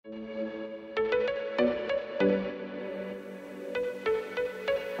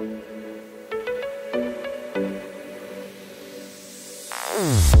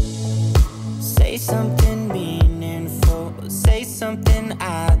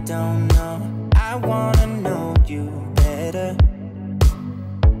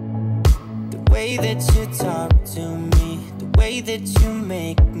way that you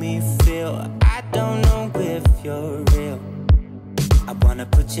make me feel, I don't know if you're real. I wanna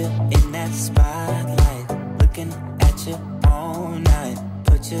put you in that spotlight, looking at you all night.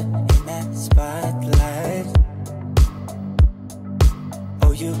 Put you in that spotlight.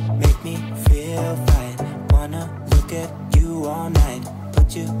 Oh, you make me feel right. Wanna look at you all night.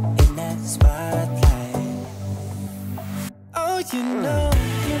 Put you in that spotlight. Oh, you know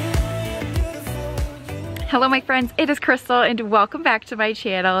you're beautiful. Hello my friends, it is Crystal and welcome back to my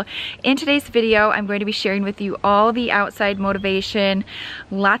channel. In today's video, I'm going to be sharing with you all the outside motivation,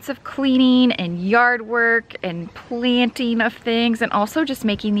 lots of cleaning and yard work and planting of things, and also just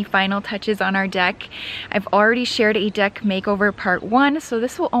making the final touches on our deck. I've already shared a deck makeover part 1, so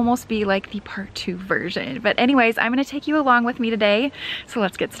this will almost be like the part 2 version. But anyways, I'm gonna take you along with me today, so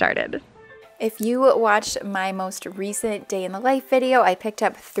let's get started. If you watched my most recent day in the life video, I picked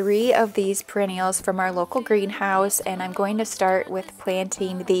up 3 of these perennials from our local greenhouse, and I'm going to start with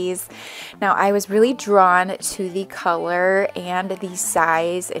planting these. Now, I was really drawn to the color and the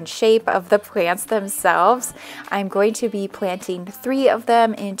size and shape of the plants themselves. I'm going to be planting 3 of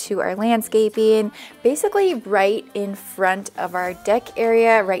them into our landscaping, basically right in front of our deck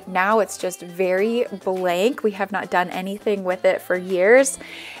area. Right now, it's just very blank. We have not done anything with it for years.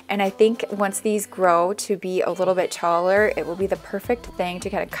 And I think once these grow to be a little bit taller, it will be the perfect thing to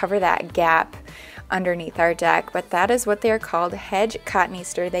kind of cover that gap underneath our deck. But that is what they're called, hedge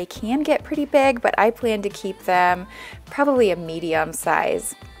cotoneaster. They can get pretty big, but I plan to keep them probably a medium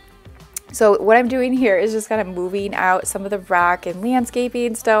size. So what I'm doing here is just kind of moving out some of the rock and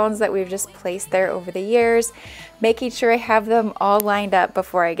landscaping stones that we've just placed there over the years, making sure I have them all lined up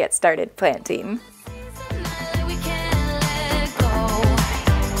before I get started planting.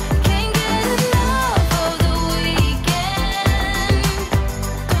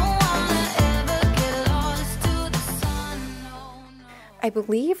 I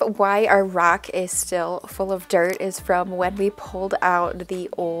believe why our rock is still full of dirt is from when we pulled out the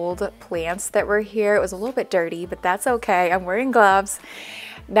old plants that were here. It was a little bit dirty, but that's okay. I'm wearing gloves.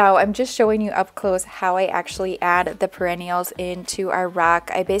 Now I'm just showing you up close how I actually add the perennials into our rock.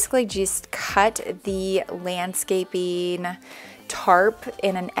 I basically just cut the landscaping tarp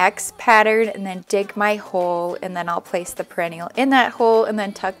in an X pattern and then dig my hole, and then I'll place the perennial in that hole and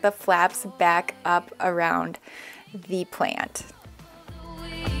then tuck the flaps back up around the plant.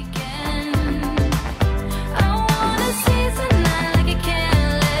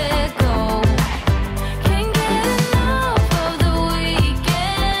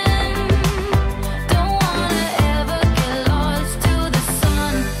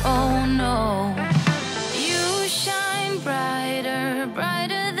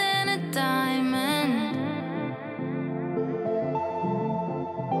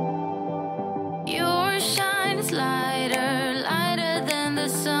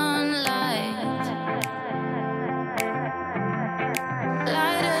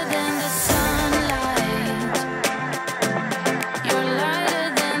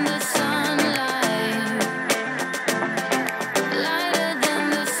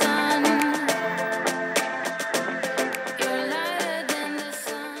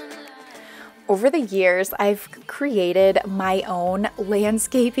 Over the years, I've created my own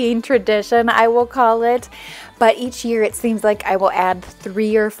landscaping tradition, I will call it. But each year it seems like I will add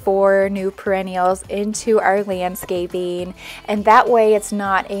 3 or 4 new perennials into our landscaping. And that way it's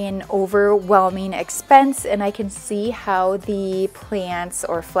not an overwhelming expense, and I can see how the plants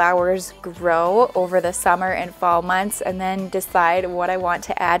or flowers grow over the summer and fall months and then decide what I want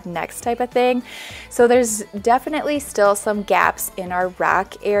to add next type of thing. So there's definitely still some gaps in our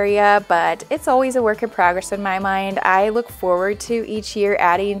rock area, but it's always a work in progress in my mind. I look forward to each year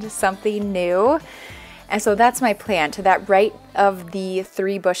adding something new. And so that's my plan. To that right of the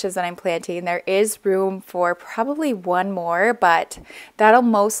 3 bushes that I'm planting, there is room for probably 1 more, but that'll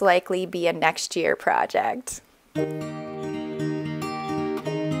most likely be a next year project. We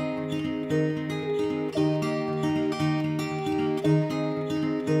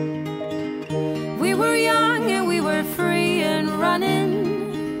were young and we were free and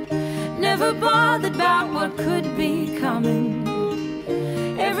running, never bothered about what could be coming.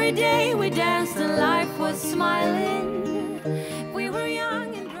 Every day we danced and life was smiling. We were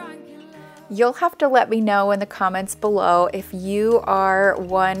young and drunk. You'll have to let me know in the comments below if you are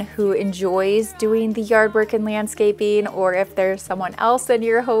one who enjoys doing the yard work and landscaping, or if there's someone else in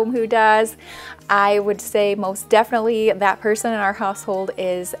your home who does. I would say most definitely that person in our household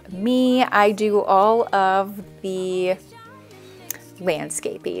is me. I do all of the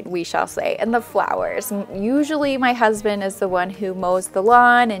landscaping, we shall say, and the flowers. Usually my husband is the one who mows the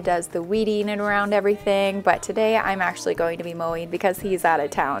lawn and does the weeding and around everything, but today I'm actually going to be mowing because he's out of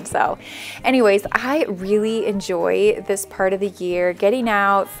town. So anyways, I really enjoy this part of the year, getting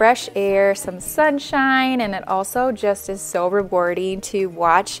out, fresh air, some sunshine, and it also just is so rewarding to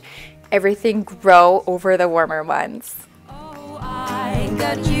watch everything grow over the warmer months. Oh, I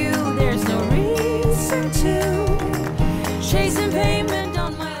got you, there's no reason to chasing payment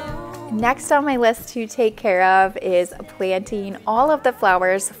on my own. Next on my list to take care of is planting all of the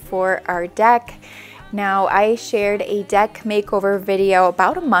flowers for our deck. Now, I shared a deck makeover video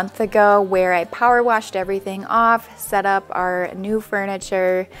about a month ago where I power washed everything off, set up our new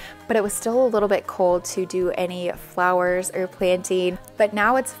furniture, but it was still a little bit cold to do any flowers or planting. But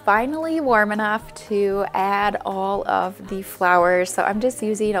now it's finally warm enough to add all of the flowers. So I'm just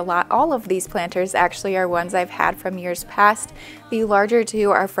using all of these planters actually are ones I've had from years past. The larger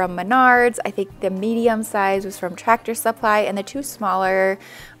two are from Menards. I think the medium size was from Tractor Supply, and the two smaller,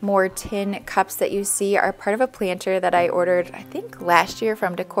 more tin cups that you see are part of a planter that I ordered, I think last year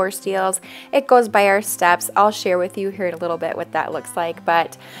from Decor Steals. It goes by our steps. I'll share with you here in a little bit what that looks like,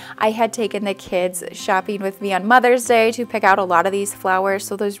 but I had taken the kids shopping with me on Mother's Day to pick out a lot of these flowers,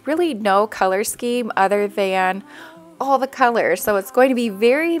 so there's really no color scheme other than all the colors. So it's going to be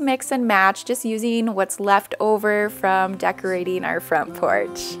very mix and match, just using what's left over from decorating our front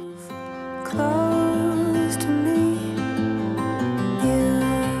porch. Close to me, you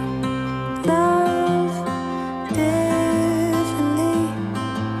love differently,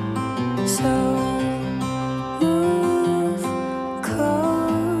 so move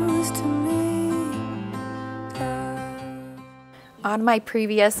close to me, love. On my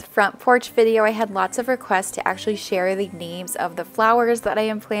previous front porch video, I had lots of requests to actually share the names of the flowers that I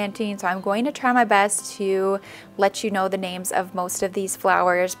am planting, so I'm going to try my best to let you know the names of most of these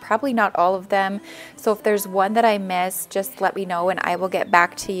flowers, probably not all of them. So if there's one that I miss, just let me know and I will get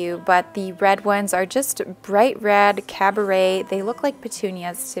back to you. But the red ones are just bright red cabaret. They look like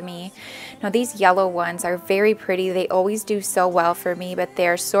petunias to me. Now these yellow ones are very pretty. They always do so well for me, but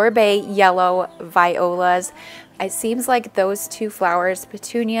they're sorbet yellow violas. It seems like those two flowers,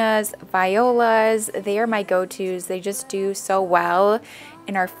 petunias, violas, they are my go-tos. They just do so well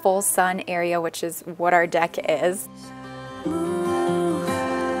in our full sun area, which is what our deck is. Move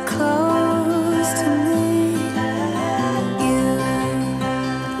close to me, you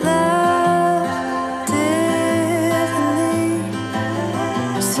love differently,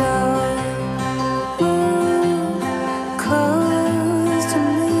 so move close to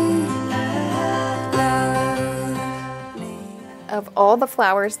me, love me. Of all the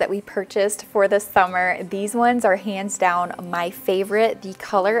flowers that we purchased for the summer, these ones are hands down my favorite. The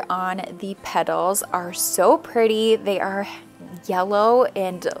color on the petals are so pretty. They are yellow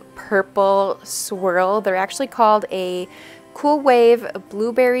and purple swirl. They're actually called a Cool Wave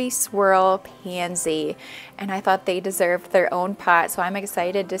Blueberry Swirl Pansy, and I thought they deserved their own pot, so I'm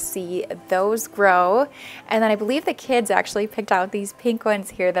excited to see those grow. And then I believe the kids actually picked out these pink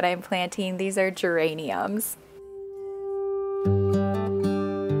ones here that I'm planting. These are geraniums.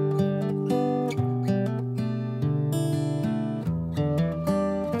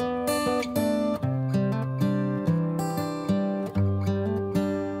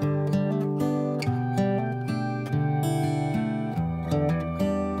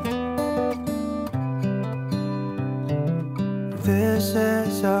 This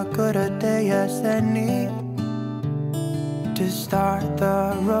is as good a day as any to start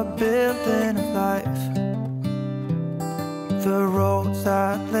the rebuilding of life. The roads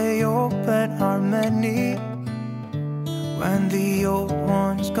that lay open are many when the old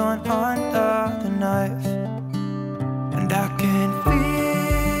one's gone under the knife. And I can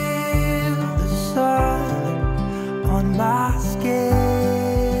feel the sun on my skin.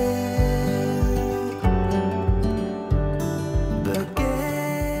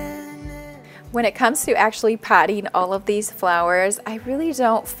 When it comes to actually potting all of these flowers, I really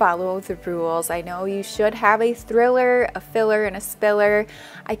don't follow the rules. I know you should have a thriller, a filler, and a spiller.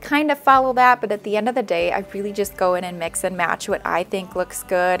 I kind of follow that, but at the end of the day, I really just go in and mix and match what I think looks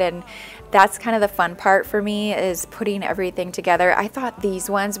good, and that's kind of the fun part for me, is putting everything together. I thought these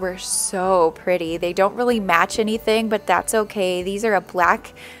ones were so pretty. They don't really match anything, but that's okay. These are a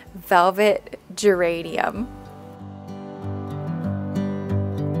black velvet geranium.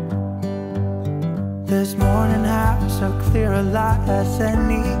 This morning has so clear a light as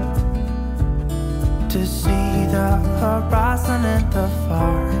any to see the horizon in the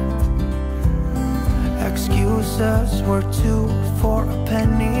far. Excuses were 2 for a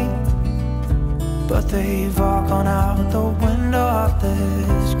penny, but they've all gone out the window of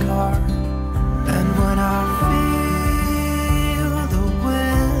this car. And when I feel the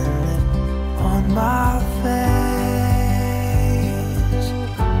wind on my face,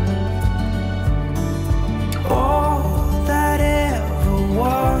 all that ever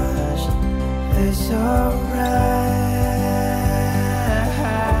was is a wreck.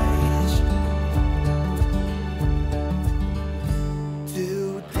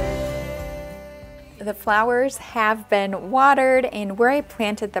 The flowers have been watered, and where I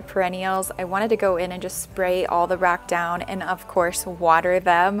planted the perennials, I wanted to go in and just spray all the rock down and of course water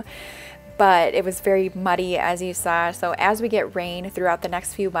them. But it was very muddy, as you saw, so as we get rain throughout the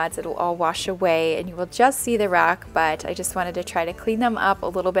next few months, it'll all wash away and you will just see the rock. But I just wanted to try to clean them up a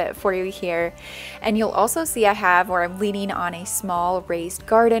little bit for you here. And you'll also see I have, or I'm leaning on, a small raised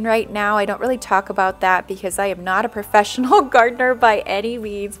garden right now. I don't really talk about that because I am not a professional gardener by any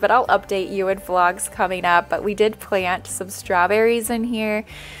means, but I'll update you in vlogs coming up. But we did plant some strawberries in here,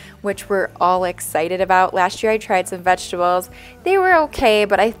 which we're all excited about. Last year I tried some vegetables. They were okay,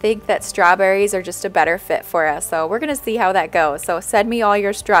 but I think that strawberries are just a better fit for us. So we're gonna see how that goes. So send me all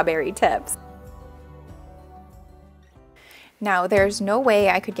your strawberry tips. Now, there's no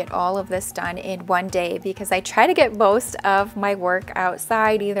way I could get all of this done in one day because I try to get most of my work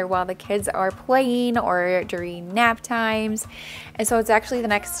outside, either while the kids are playing or during nap times. And so it's actually the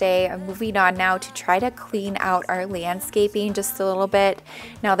next day. I'm moving on now to try to clean out our landscaping just a little bit.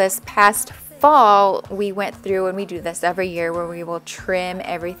 Now, this past fall, we went through, and we do this every year, where we will trim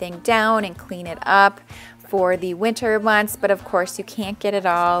everything down and clean it up for the winter months, but of course you can't get it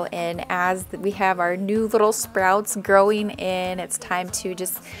all. And as we have our new little sprouts growing in, it's time to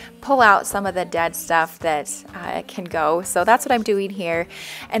just pull out some of the dead stuff that can go. So that's what I'm doing here.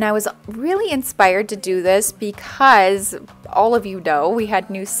 And I was really inspired to do this because all of you know we had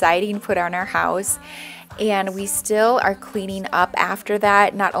new siding put on our house, and we still are cleaning up after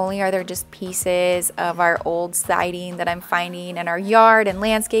that. Not only are there just pieces of our old siding that I'm finding in our yard and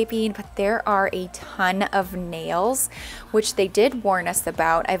landscaping, but there are a ton of nails, which they did warn us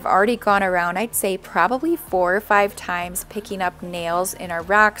about. I've already gone around, I'd say probably 4 or 5 times, picking up nails in our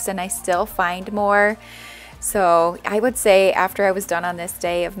rocks, and I still find more. So I would say after I was done on this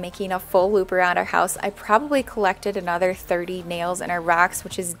day of making a full loop around our house, I probably collected another 30 nails in our rocks,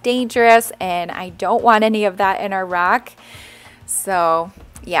 which is dangerous, and I don't want any of that in our rock. So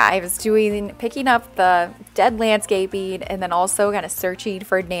yeah, I was picking up the dead landscaping and then also kind of searching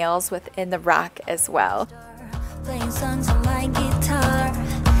for nails within the rock as well. Playing songs on my guitar.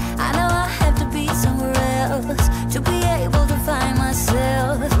 I know I have to be somewhere else to be able to find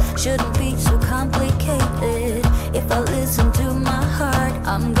myself. Shouldn't be so complicated. If I listen to my heart,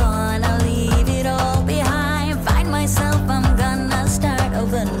 I'm gonna leave it all behind. Find myself, I'm gonna start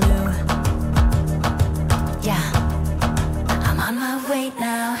over new. Yeah, I'm on my way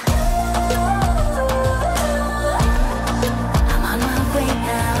now. I'm on my way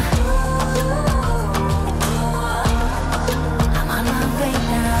now. I'm on my way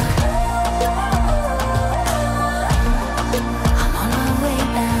now. I'm on my way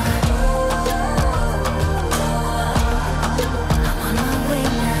now. I'm on my way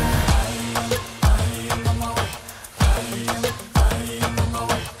now.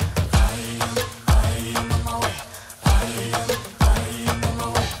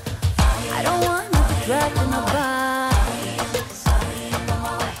 I don't wanna be dragged in a box.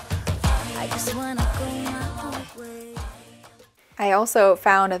 I just wanna go my own way. I also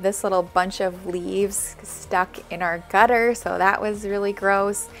found this little bunch of leaves stuck in our gutter, so that was really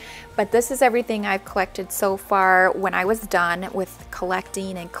gross. But this is everything I've collected so far. When I was done with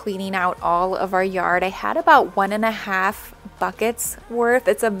collecting and cleaning out all of our yard, I had about 1.5 buckets worth.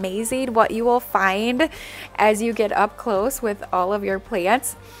 It's amazing what you will find as you get up close with all of your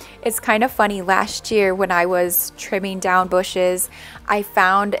plants. It's kind of funny, last year when I was trimming down bushes, I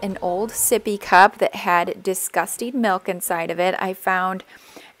found an old sippy cup that had disgusting milk inside of it. I found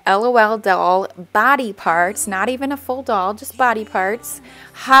LOL doll body parts, not even a full doll, just body parts,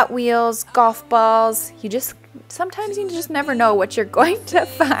 Hot Wheels, golf balls. Sometimes you just never know what you're going to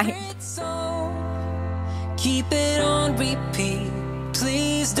find. Keep it on repeat,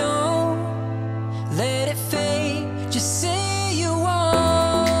 please don't let it fade. Just say you want.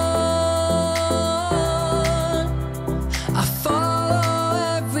 I follow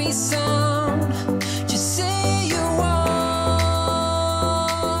every sound. Just say you want.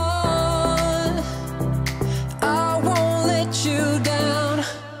 I won't let you down.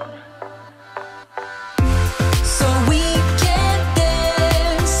 So we can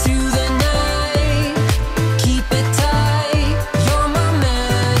dance through the night. Keep it tight, you're my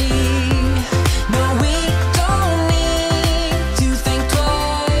melody. No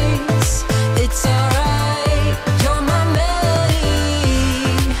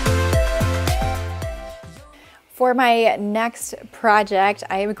for my next project,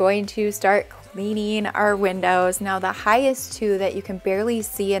 I am going to start cleaning our windows. Now the highest two that you can barely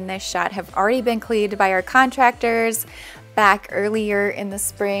see in this shot have already been cleaned by our contractors back earlier in the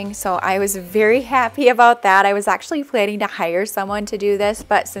spring, so I was very happy about that. I was actually planning to hire someone to do this,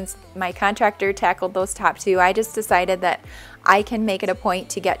 but since my contractor tackled those top two, I just decided that I can make it a point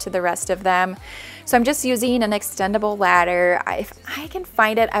to get to the rest of them. So I'm just using an extendable ladder. If I can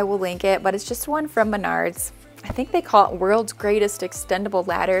find it, I will link it, but it's just one from Menards. I think they call it World's Greatest Extendable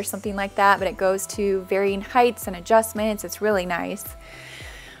Ladder, something like that, but it goes to varying heights and adjustments. It's really nice.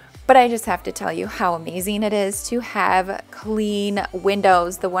 But I just have to tell you how amazing it is to have clean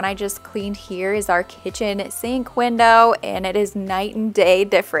windows. The one I just cleaned here is our kitchen sink window, and it is night and day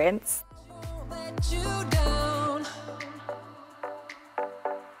difference.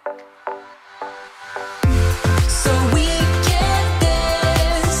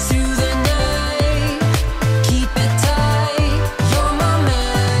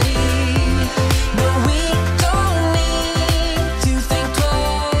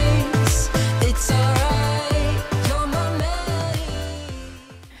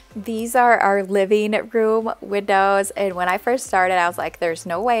 These are our living room windows, and when I first started I was like, there's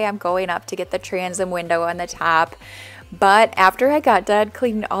no way I'm going up to get the transom window on the top. But after I got done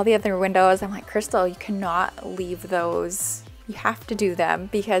cleaning all the other windows, I'm like, Crystal, you cannot leave those. You have to do them,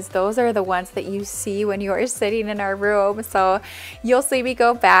 because those are the ones that you see when you are sitting in our room. So you'll see me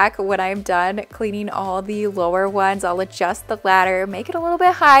go back when I'm done cleaning all the lower ones. I'll adjust the ladder, make it a little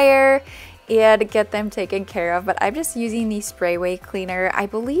bit higher, and get them taken care of. But I'm just using the sprayway cleaner. I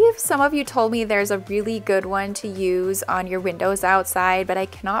believe some of you told me there's a really good one to use on your windows outside, but I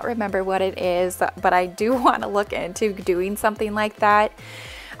cannot remember what it is. But I do want to look into doing something like that.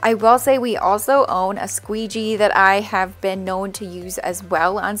 I will say we also own a squeegee that I have been known to use as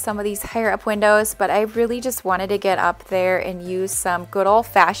well on some of these higher up windows, but I really just wanted to get up there and use some good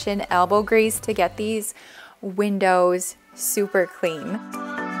old-fashioned elbow grease to get these windows super clean.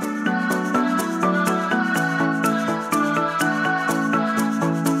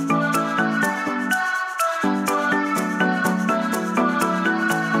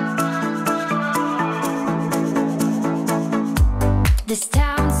 This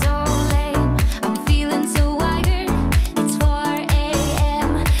town's so lame, I'm feeling so wired. It's 4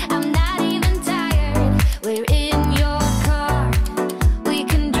 a.m., I'm not even tired. We're in your car, we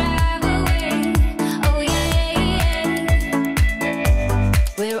can drive away. Oh yeah,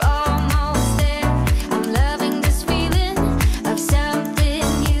 we're almost there. I'm loving this feeling of something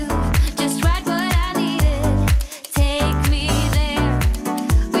new. Just right what I needed. Take me there,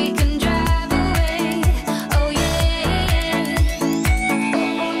 we can drive away. Oh yeah.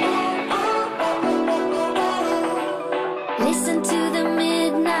 Listen to the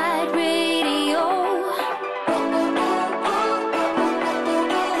midnight radio.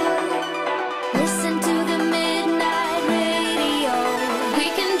 Listen to the midnight radio. We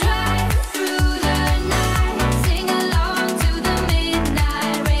can drive through the night, sing along to the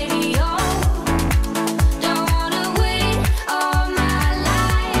midnight radio. Don't wanna wait all my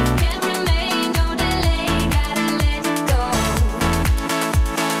life, can't remain, no delay, gotta let go.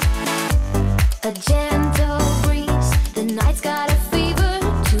 A gentle breeze, the night's got a fever,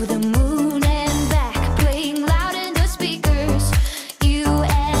 to the moon and back, playing loud in the speakers. You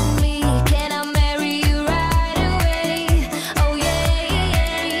and me, can I marry you right away? Oh yeah.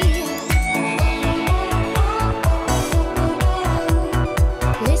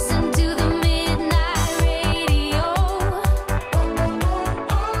 Listen to the midnight radio.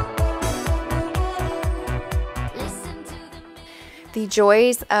 Listen to The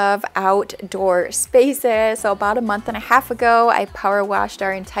joys of outdoor spaces. So about a month and a half ago, I power washed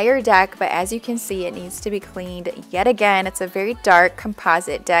our entire deck, but as you can see, it needs to be cleaned yet again. It's a very dark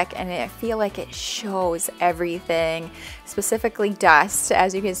composite deck, and I feel like it shows everything, specifically dust,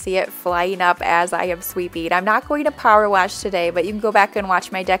 as you can see it flying up as I am sweeping. I'm not going to power wash today, but you can go back and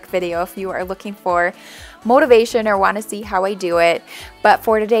watch my deck video if you are looking for motivation or want to see how I do it. But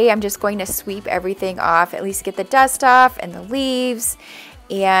for today, I'm just going to sweep everything off, at least get the dust off and the leaves,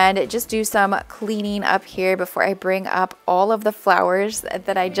 and just do some cleaning up here before I bring up all of the flowers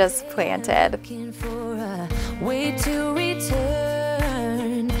that I just planted. looking for a way to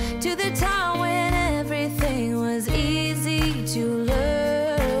return to the time when everything was easy to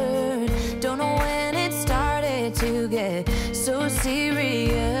learn. Don't know when it started to get so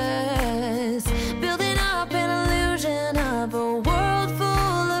serious, building up an illusion of a world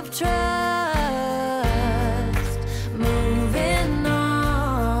full of trust, moving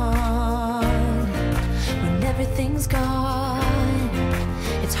on when everything's gone.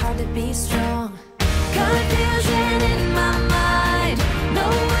 It's hard to be strong. Confusion.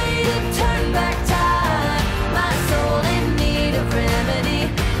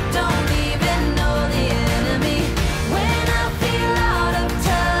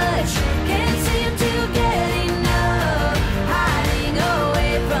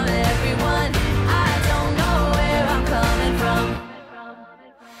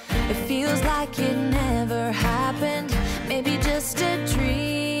 It feels like it never happened, maybe just a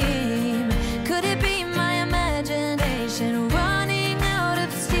dream. Could it be my imagination running out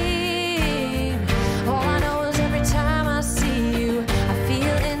of steam? All I know is every time I see you, I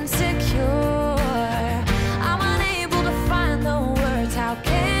feel insecure. I'm unable to find the words, how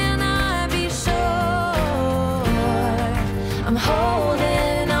can I be sure? I'm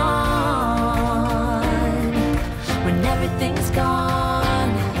holding on when everything's gone.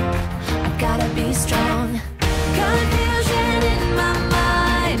 I've gotta be strong. Confusion in my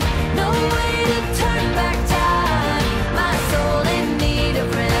mind, no way to turn back time. My soul in need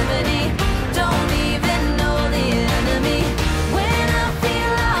of remedy, don't even know the enemy. When I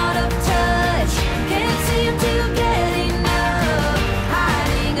feel out of touch, can't seem to get enough.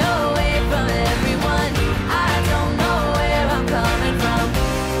 Hiding away from everyone, I don't know where I'm coming from.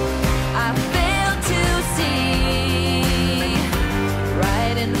 I fail to see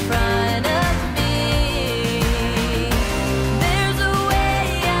right in front of me. There's a way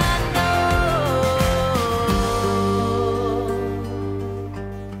I know.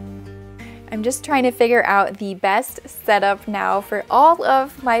 I'm just trying to figure out the best setup now for all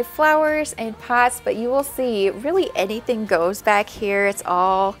of my flowers and pots, but you will see really anything goes back here. It's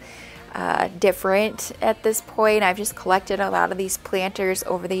all different at this point. I've just collected a lot of these planters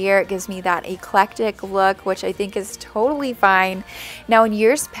over the year. It gives me that eclectic look, which I think is totally fine. Now, in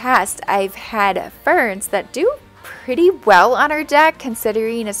years past, I've had ferns that do pretty well on our deck,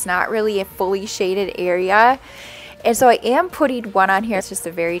 considering it's not really a fully shaded area. And so I am putting one on here. It's just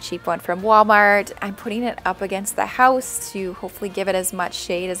a very cheap one from Walmart. I'm putting it up against the house to hopefully give it as much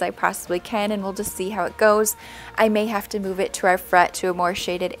shade as I possibly can, and we'll just see how it goes. I may have to move it to our front to a more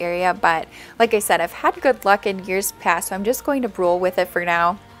shaded area, but like I said, I've had good luck in years past, so I'm just going to roll with it for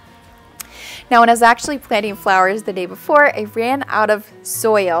now. Now, when I was actually planting flowers the day before, I ran out of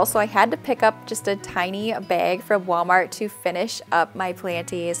soil, so I had to pick up just a tiny bag from Walmart to finish up my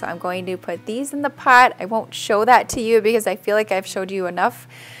planting. So I'm going to put these in the pot. I won't show that to you because I feel like I've showed you enough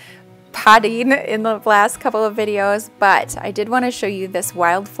potting in the last couple of videos, but I did want to show you this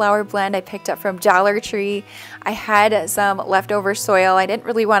wildflower blend I picked up from Dollar Tree. I had some leftover soil. I didn't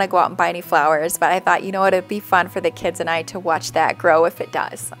really want to go out and buy any flowers, but I thought, you know what, it'd be fun for the kids and I to watch that grow if it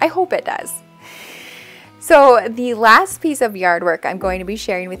does. I hope it does. So the last piece of yard work I'm going to be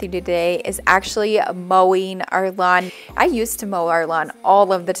sharing with you today is actually mowing our lawn. I used to mow our lawn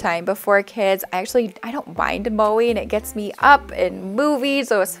all of the time before kids. I don't mind mowing. It gets me up and moving,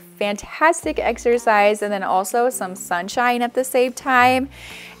 so it's fantastic exercise, and then also some sunshine at the same time.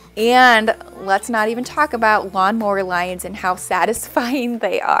 And let's not even talk about lawnmower lines and how satisfying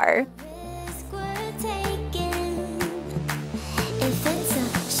they are.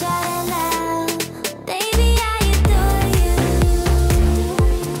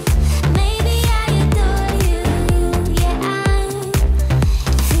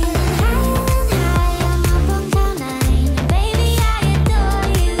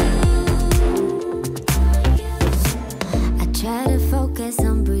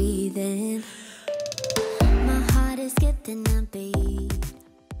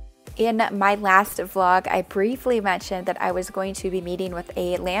 In my last vlog, I briefly mentioned that I was going to be meeting with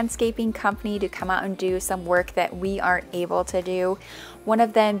a landscaping company to come out and do some work that we aren't able to do. One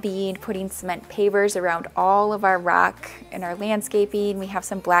of them being putting cement pavers around all of our rock and our landscaping. We have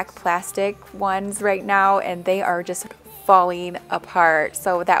some black plastic ones right now and they are just falling apart.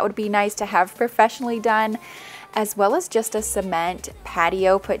 So that would be nice to have professionally done, as well as just a cement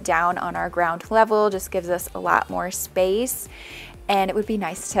patio put down on our ground level. Just gives us a lot more space. And it would be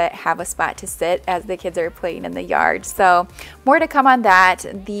nice to have a spot to sit as the kids are playing in the yard. So more to come on that.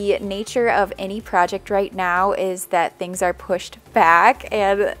 The nature of any project right now is that things are pushed back,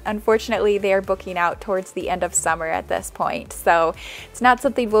 and unfortunately they are booking out towards the end of summer at this point. So it's not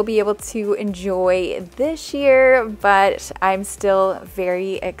something we'll be able to enjoy this year, but I'm still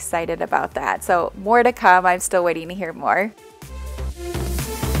very excited about that. So more to come. I'm still waiting to hear more.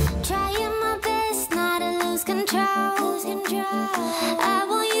 Trying my best not to lose control. I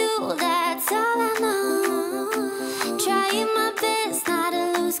want you, that's all I know. Trying my best not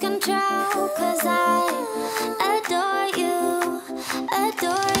to lose control, 'cause I adore you,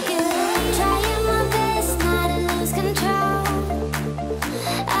 adore you. Trying my best not to lose control.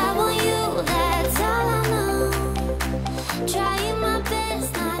 I want you, that's all I know. Trying my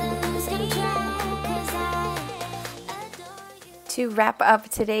best not to lose control, 'cause I adore you. To wrap up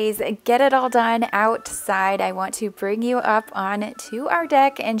today's Get It All Done outside, I want to bring you up on to our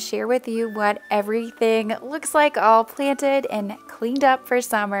deck and share with you what everything looks like all planted and cleaned up for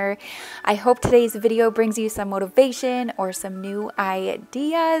summer. I hope today's video brings you some motivation or some new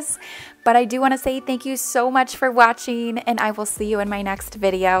ideas. But I do want to say thank you so much for watching, and I will see you in my next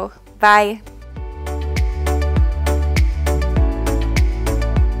video. Bye.